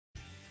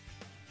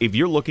If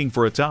you're looking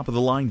for a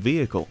top-of-the-line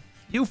vehicle,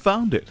 you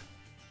found it.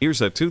 Here's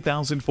a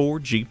 2004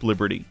 Jeep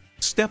Liberty.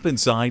 Step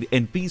inside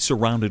and be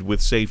surrounded with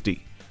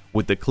safety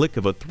with the click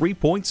of a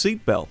 3-point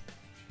seatbelt.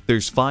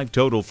 There's 5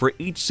 total for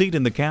each seat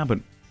in the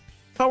cabin.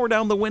 Power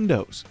down the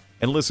windows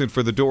and listen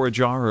for the door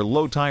ajar or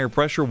low tire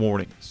pressure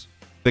warnings.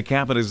 The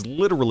cabin is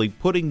literally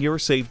putting your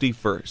safety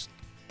first.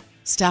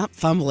 Stop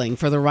fumbling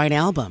for the right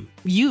album.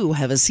 You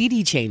have a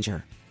CD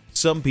changer.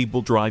 Some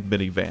people drive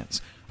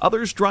minivans,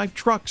 others drive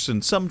trucks,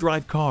 and some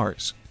drive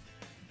cars.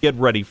 Get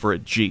ready for a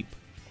Jeep.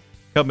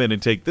 Come in and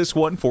take this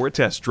one for a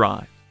test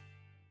drive.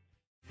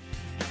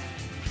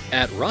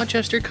 At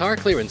Rochester Car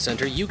Clearance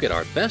Center, you get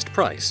our best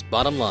price,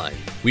 bottom line.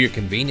 We are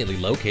conveniently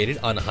located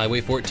on Highway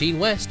 14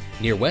 West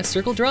near West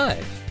Circle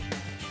Drive.